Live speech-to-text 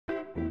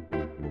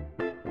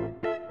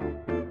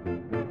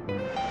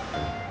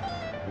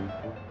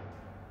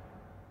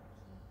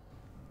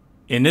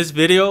In this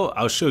video,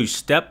 I'll show you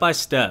step by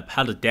step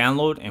how to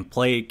download and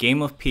play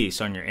Game of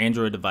Peace on your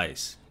Android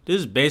device.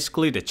 This is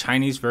basically the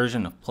Chinese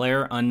version of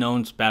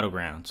PlayerUnknown's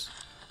Battlegrounds.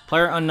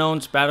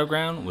 PlayerUnknown's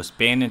Battleground was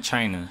banned in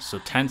China, so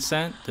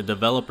Tencent, the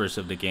developers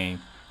of the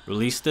game,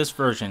 released this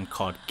version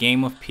called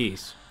Game of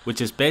Peace, which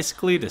is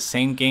basically the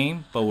same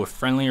game but with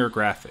friendlier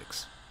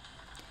graphics.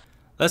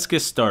 Let's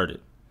get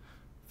started.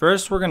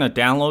 First, we're going to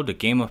download the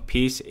Game of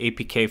Peace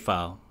APK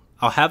file.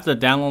 I'll have the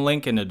download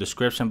link in the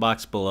description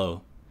box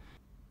below.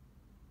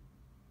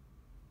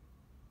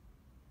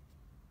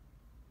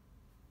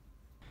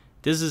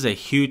 This is a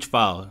huge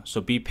file,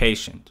 so be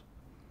patient.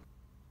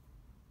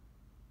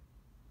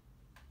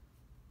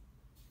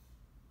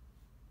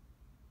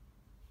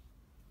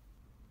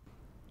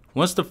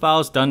 Once the file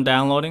is done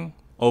downloading,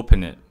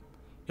 open it.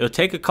 It'll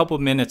take a couple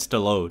minutes to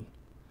load.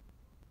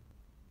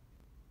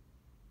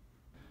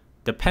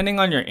 Depending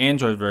on your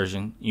Android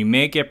version, you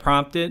may get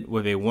prompted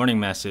with a warning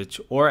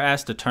message or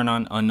asked to turn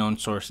on unknown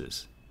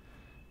sources.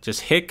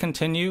 Just hit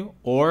continue,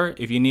 or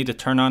if you need to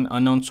turn on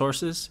unknown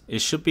sources, it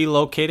should be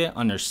located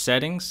under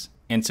settings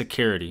and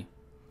security.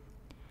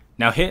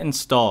 Now hit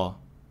install.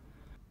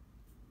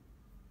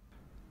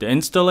 The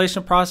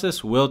installation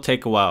process will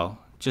take a while,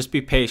 just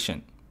be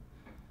patient.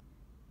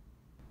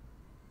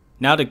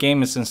 Now the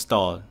game is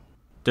installed.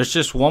 There's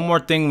just one more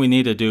thing we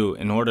need to do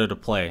in order to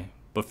play,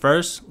 but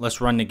first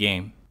let's run the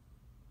game.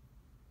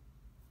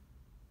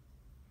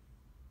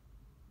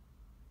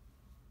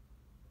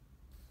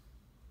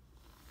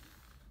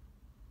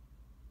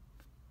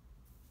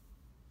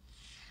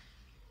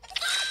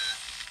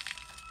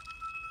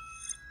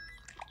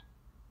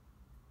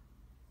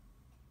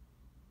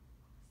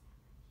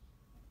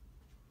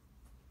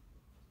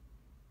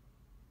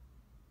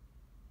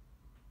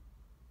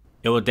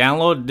 It will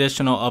download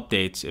additional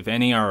updates if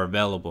any are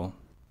available.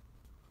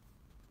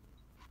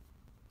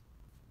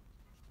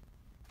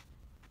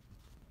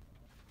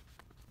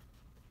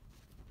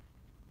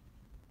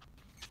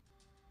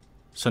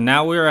 So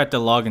now we are at the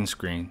login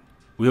screen.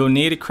 We will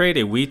need to create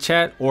a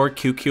WeChat or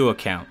QQ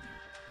account.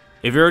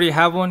 If you already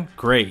have one,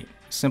 great.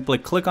 Simply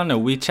click on the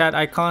WeChat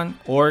icon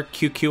or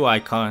QQ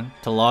icon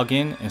to log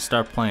in and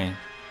start playing.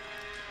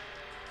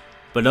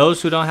 For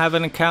those who don't have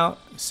an account,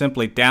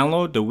 simply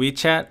download the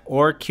WeChat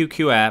or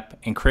QQ app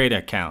and create an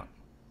account.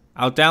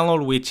 I'll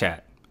download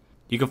WeChat.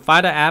 You can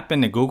find the app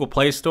in the Google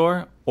Play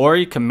Store, or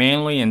you can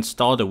manually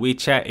install the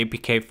WeChat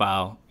APK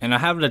file, and I'll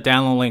have the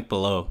download link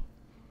below.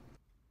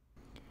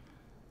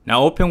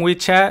 Now open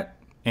WeChat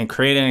and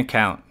create an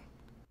account.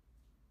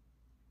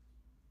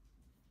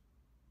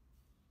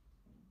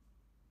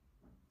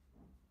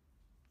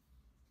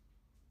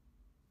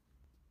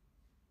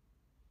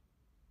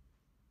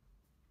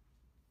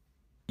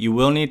 You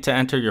will need to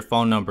enter your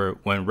phone number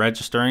when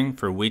registering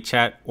for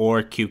WeChat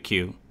or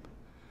QQ.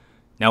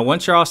 Now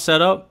once you're all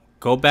set up,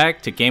 go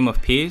back to Game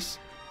of Peace.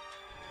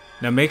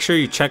 Now make sure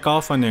you check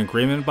off on the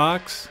agreement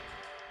box.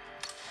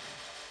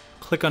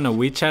 Click on the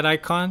WeChat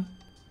icon.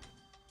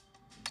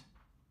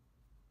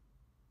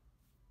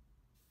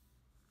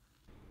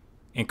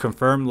 And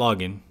confirm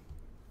login.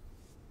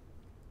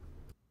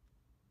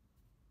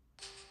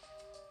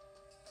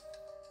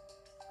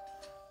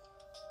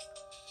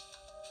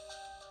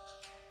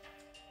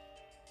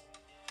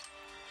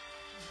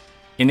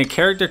 In the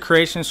character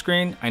creation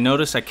screen, I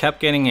noticed I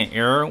kept getting an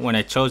error when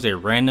I chose a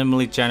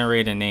randomly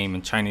generated name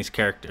in Chinese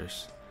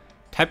characters.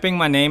 Typing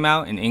my name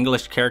out in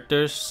English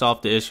characters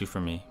solved the issue for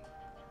me.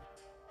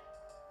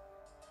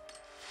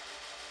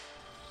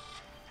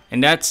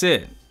 And that's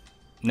it.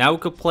 Now we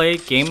could play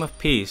Game of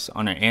Peace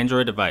on our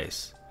Android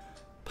device.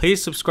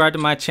 Please subscribe to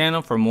my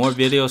channel for more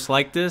videos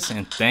like this,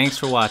 and thanks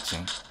for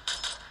watching.